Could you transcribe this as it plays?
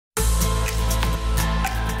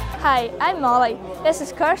Hi, I'm Molly. This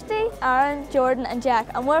is Kirsty, Aaron, Jordan and Jack,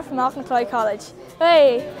 and we're from Aughnacloy College.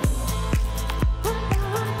 Hey!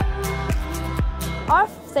 Our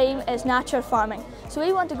theme is natural farming, so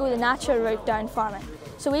we want to go the natural route down farming.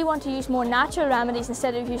 So we want to use more natural remedies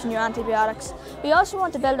instead of using your antibiotics. We also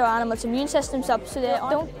want to build our animals' immune systems up so they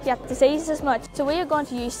don't get diseases as much. So we are going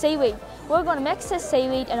to use seaweed. We're going to mix this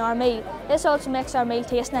seaweed in our meal. This also makes our meal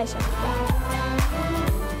taste nicer.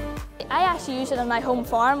 I actually use it on my home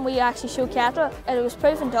farm. We actually show cattle, and it was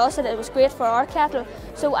proven to us that it was great for our cattle.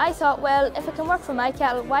 So I thought, well, if it can work for my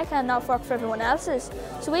cattle, why can it not work for everyone else's?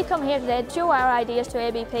 So we come here today to show our ideas to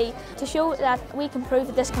ABP, to show that we can prove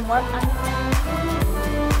that this can work.